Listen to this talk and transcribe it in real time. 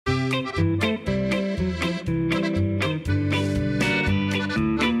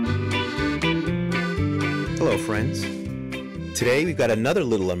friends. Today we've got another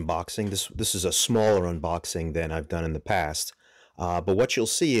little unboxing. This is a smaller unboxing than I've done in the past. But what you'll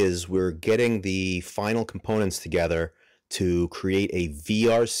see is we're getting the final components together to create a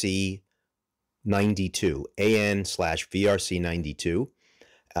VRC-92, AN/VRC-92.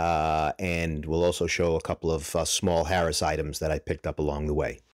 And we'll also show a couple of small Harris items that I picked up along the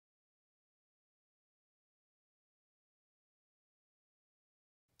way.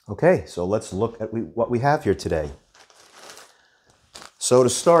 Okay, so let's look at what we have here today. So to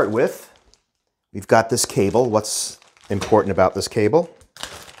start with, we've got this cable. What's important about this cable?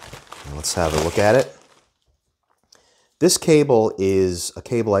 Let's have a look at it. This cable is a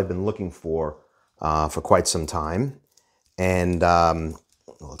cable I've been looking for quite some time. And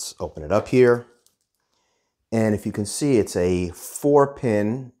let's open it up here. And if you can see, it's a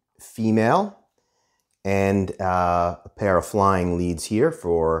 4-pin female and a pair of flying leads here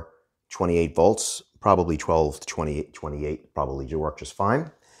for 28 volts, probably 12 to 28, probably to work just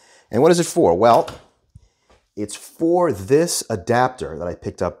fine. And what is it for? Well, it's for this adapter that I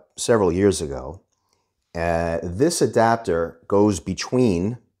picked up several years ago. This adapter goes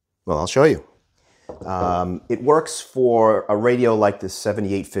between, well, I'll show you. It works for a radio like the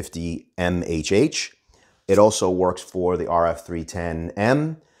 7850 MHH. It also works for the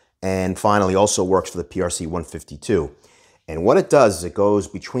RF-310M. And finally also works for the VRC-152. And what it does is it goes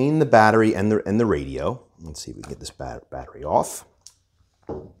between the battery and the radio. Let's see if we can get this battery off.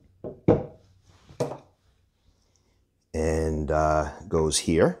 And goes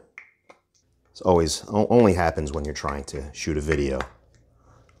here. This always only happens when you're trying to shoot a video.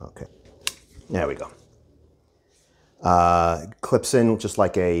 Okay, there we go. Clips in just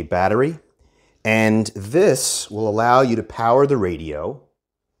like a battery. And this will allow you to power the radio.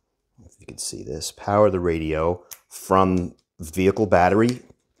 If you can see this, power the radio from vehicle battery.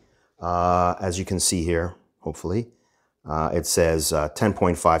 As you can see here, hopefully, it says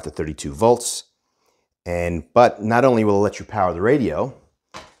 10.5 to 32 volts. But not only will it let you power the radio,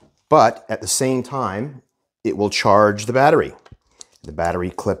 but at the same time, it will charge the battery. The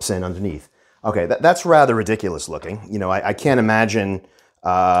battery clips in underneath. Okay, that's rather ridiculous looking. You know, I can't imagine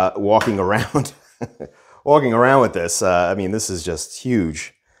walking around with this. I mean, this is just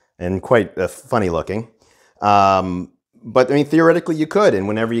huge and quite funny looking. But I mean, theoretically you could, and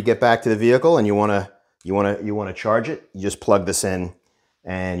whenever you get back to the vehicle and you want to charge it, you just plug this in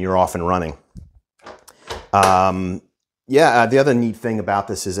and you're off and running. The other neat thing about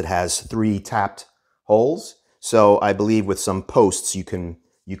this is it has 3 tapped holes. So I believe with some posts you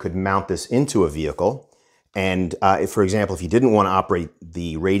could mount this into a vehicle. And for example, if you didn't want to operate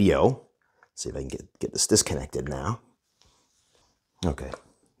the radio, let's see if I can get this disconnected now. Okay.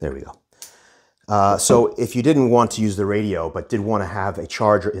 There we go. So if you didn't want to use the radio, but did want to have a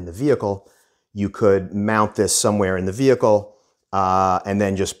charger in the vehicle, you could mount this somewhere in the vehicle and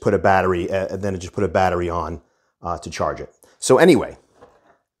then just put a battery, on to charge it. So anyway,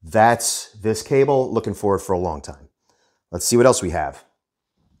 that's this cable. Looking forward for a long time. Let's see what else we have.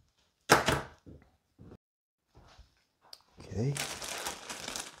 Okay.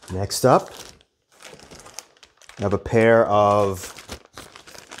 Next up, I have a pair of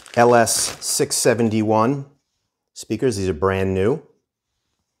LS671 speakers. These are brand new.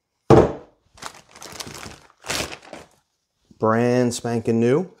 Brand spanking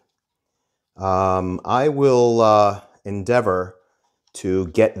new. I will endeavor to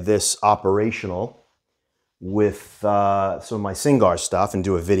get this operational with some of my Sincgars stuff and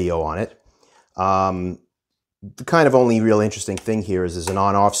do a video on it. The kind of only real interesting thing here is there's an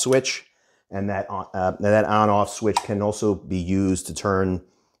on-off switch, and that on-off switch can also be used to turn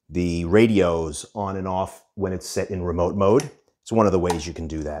the radios on and off when it's set in remote mode. It's one of the ways you can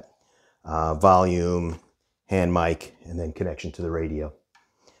do that. Volume, hand mic, and then connection to the radio.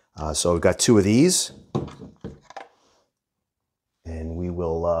 So we've got 2 of these. And we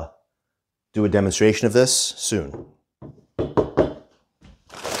will do a demonstration of this soon.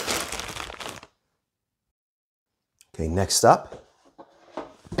 Okay, next up.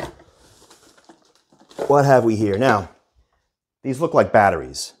 What have we here? Now, these look like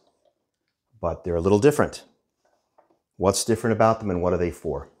batteries, but they're a little different. What's different about them and what are they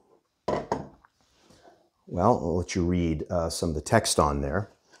for? Well, I'll let you read some of the text on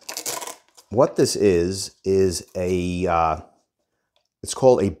there. What this is a, it's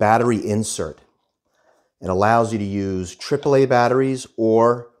called a battery insert. It allows you to use AAA batteries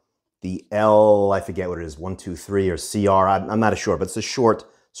or the I forget what it is, 123 or CR, I'm not sure, but it's a short,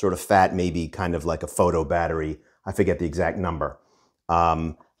 sort of fat, maybe kind of like a photo battery. I forget the exact number.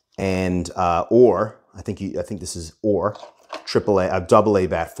 Or, I think this is or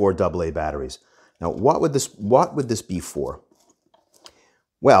AAA, 4 AA batteries. Now, what would this be for?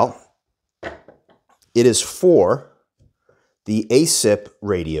 Well, it is for the ASIP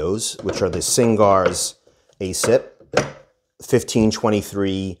radios, which are the Sincgars ASIP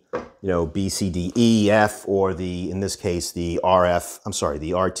 1523, B, C, D, E, F, or in this case, the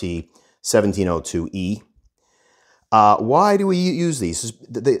RT-1702E. Why do we use these?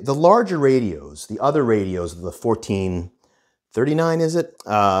 The larger radios, the other radios, the 1439, is it?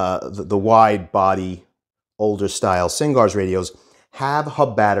 The wide body, older style Sincgars radios have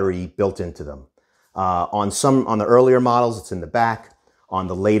hub battery built into them. On the earlier models, it's in the back. On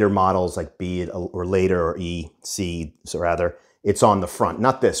the later models, like B or later, or E, C, so rather, it's on the front.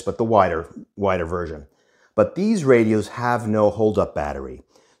 Not this, but the wider version. But these radios have no hold-up battery.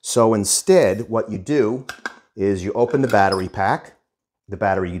 So instead, what you do is you open the battery pack, the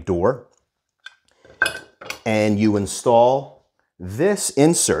battery door, and you install this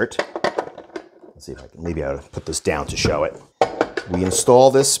insert. Let's see if I can, maybe I'll put this down to show it. We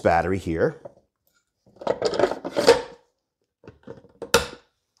install this battery here.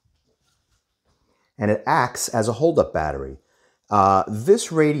 And it acts as a hold-up battery.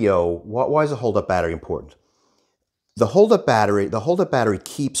 This radio, why is a hold-up battery important? The hold-up battery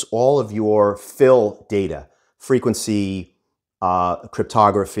keeps all of your fill data, frequency,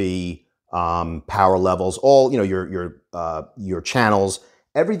 cryptography, power levels, all your channels,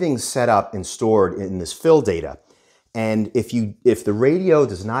 everything's set up and stored in this fill data. And if the radio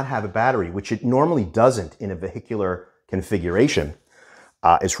does not have a battery, which it normally doesn't in a vehicular configuration,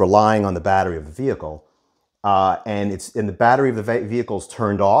 it's relying on the battery of the vehicle, and the battery of the vehicle is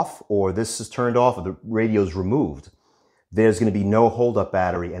turned off, or this is turned off, or the radio is removed, there's going to be no hold-up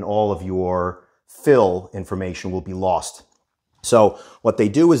battery, and all of your fill information will be lost. So what they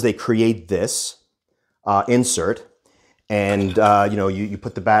do is they create this insert, and you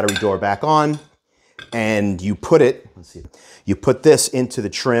put the battery door back on, and you put it. Let's see. You put this into the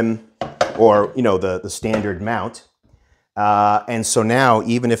trim, or the standard mount. And so now,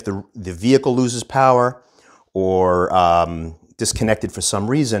 even if the vehicle loses power or disconnected for some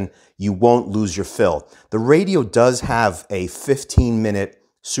reason, you won't lose your fill. The radio does have a 15-minute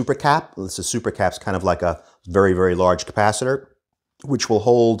super cap. This is super cap's kind of like a very, very large capacitor, which will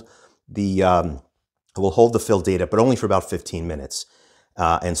hold the fill data, but only for about 15 minutes.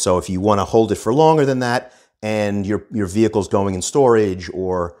 And so if you want to hold it for longer than that, and your vehicle's going in storage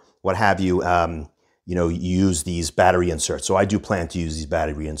or what have you, you use these battery inserts. So I do plan to use these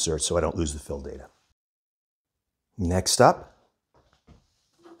battery inserts so I don't lose the fill data. Next up.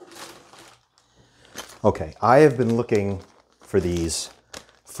 Okay, I have been looking for these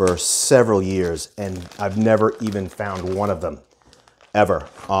for several years, and I've never even found one of them ever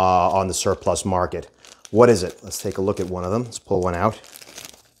on the surplus market. What is it? Let's take a look at one of them. Let's pull one out.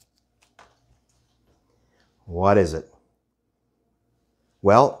 What is it?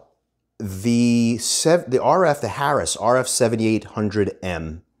 Well, the Harris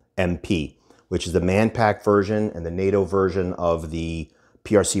RF-5912-MP, which is the man-pack version and the NATO version of the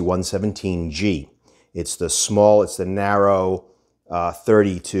VRC-117G. It's the narrow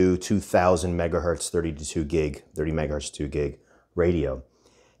 30 to 2000 megahertz, 30 to 2 gig, 30 megahertz, 2 gig radio.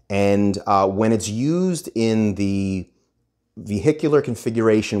 And when it's used in the vehicular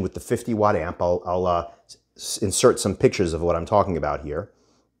configuration with the 50-watt amp, I'll insert some pictures of what I'm talking about here.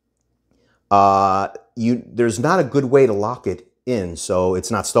 There's not a good way to lock it in, so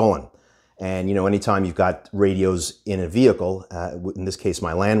it's not stolen. And anytime you've got radios in a vehicle, in this case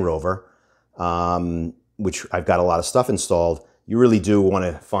my Land Rover, which I've got a lot of stuff installed, you really do want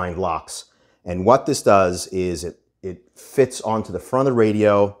to find locks. And what this does is it fits onto the front of the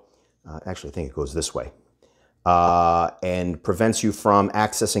radio. Actually, I think it goes this way. And prevents you from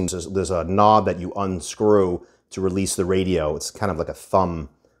accessing. There's a knob that you unscrew to release the radio. It's kind of like a thumb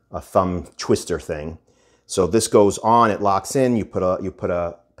twister thing. So this goes on, it locks in, you put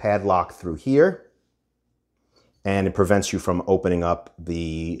a padlock through here, and it prevents you from opening up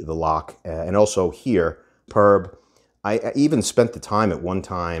the lock. And also here, I even spent the time at one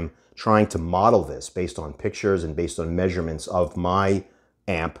time trying to model this based on pictures and based on measurements of my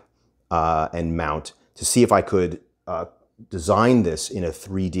amp and mount to see if I could design this in a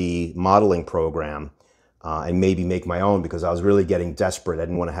 3D modeling program and maybe make my own, because I was really getting desperate. I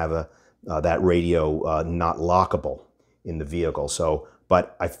didn't want to have that radio not lockable in the vehicle.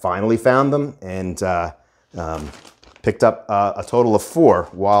 But I finally found them and picked up a total of 4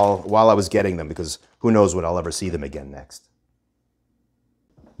 while I was getting them, because who knows when I'll ever see them again next.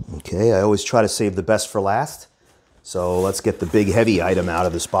 Okay, I always try to save the best for last. So let's get the big heavy item out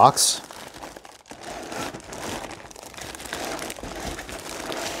of this box.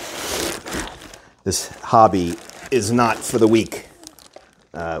 This hobby is not for the weak,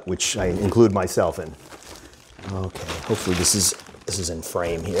 which I include myself in. Okay, hopefully this is in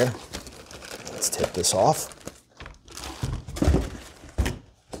frame here. Let's take this off.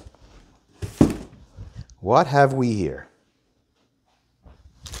 What have we here?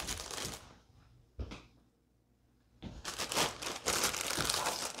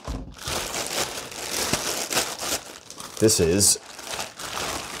 This is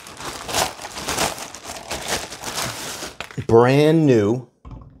brand new,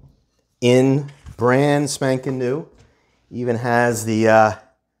 brand spanking new. Even has the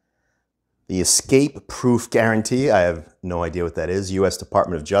escape proof guarantee. I have no idea what that is. U.S.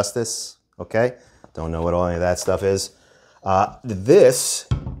 Department of Justice. Okay, don't know what all any of that stuff is. This,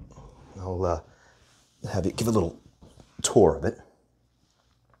 I'll have you give a little tour of it.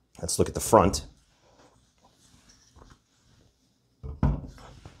 Let's look at the front.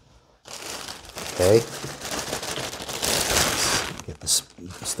 Okay, get this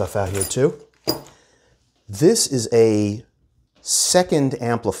stuff out here too. This is a second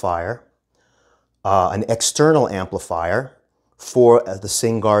amplifier, an external amplifier for the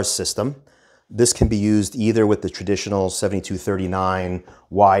Sincgars system. This can be used either with the traditional 7239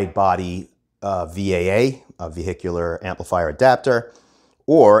 wide body VAA, a vehicular amplifier adapter,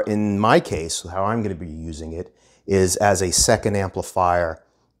 or in my case, how I'm going to be using it is as a second amplifier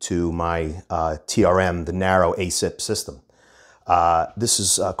to my TRM, the narrow ASIP system. This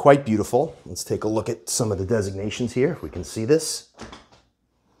is quite beautiful. Let's take a look at some of the designations here, if we can see this.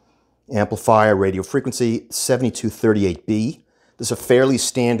 Amplifier radio frequency 7238B. This is a fairly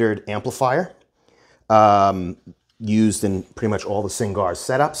standard amplifier used in pretty much all the Sincgars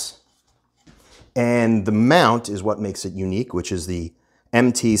setups. And the mount is what makes it unique, which is the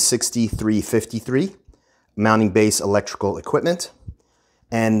MT6353 mounting base electrical equipment.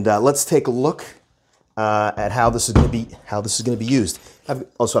 And let's take a look at how this is going to be used. I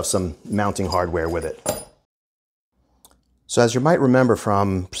also have some mounting hardware with it. So as you might remember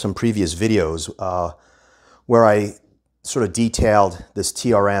from some previous videos where I sort of detailed this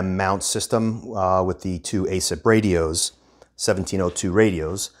TRM mount system with the two ASIP radios, 1702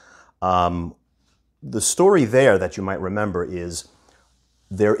 radios, the story there that you might remember is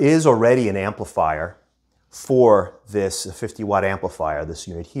there is already an amplifier for this 50-watt amplifier, this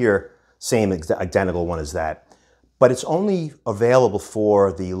unit here, same identical one as that. But it's only available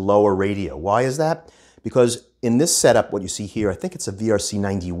for the lower radio. Why is that? Because in this setup, what you see here, I think it's a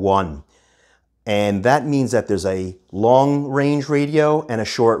VRC-91. And that means that there's a long-range radio and a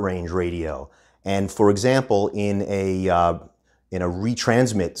short-range radio. And for example, in a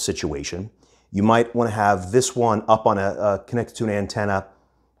retransmit situation, you might want to have this one up on connected to an antenna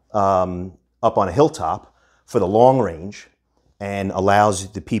up on a hilltop for the long range, and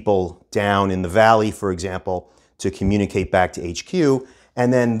allows the people down in the valley, for example, to communicate back to HQ.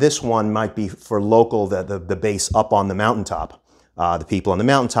 And then this one might be for local, the base up on the mountaintop, the people on the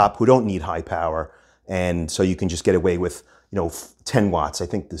mountaintop who don't need high power. And so you can just get away with, 10 watts. I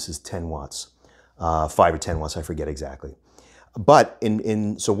think this is 10 watts, 5 or 10 watts, I forget exactly. But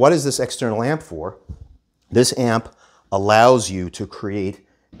so what is this external amp for? This amp allows you to create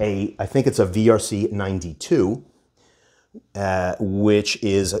I think it's a VRC-92, which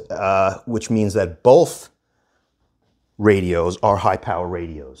means that both radios are high power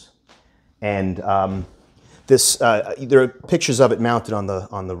radios. And there are pictures of it mounted on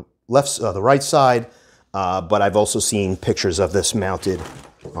the right side, but I've also seen pictures of this mounted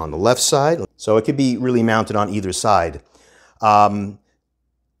on the left side. So it could be really mounted on either side.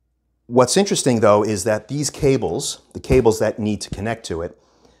 What's interesting though is that these cables, the cables that need to connect to it,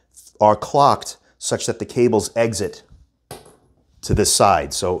 are clocked such that the cables exit to this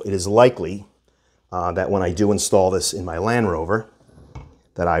side. So it is likely that when I do install this in my Land Rover,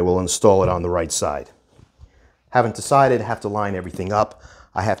 that I will install it on the right side. Haven't decided, have to line everything up.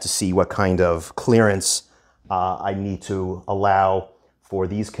 I have to see what kind of clearance I need to allow for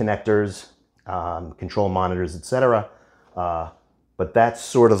these connectors, control monitors, etc. But that's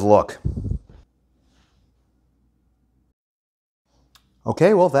sort of the look.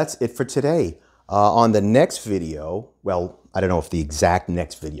 Okay, well, that's it for today. On the next video, well, I don't know if the exact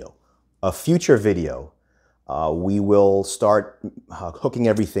next video, a future video, we will start hooking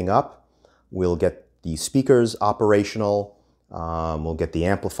everything up. We'll get the speakers operational, we'll get the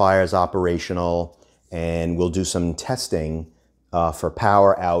amplifiers operational, and we'll do some testing for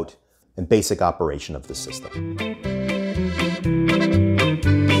power out and basic operation of the system.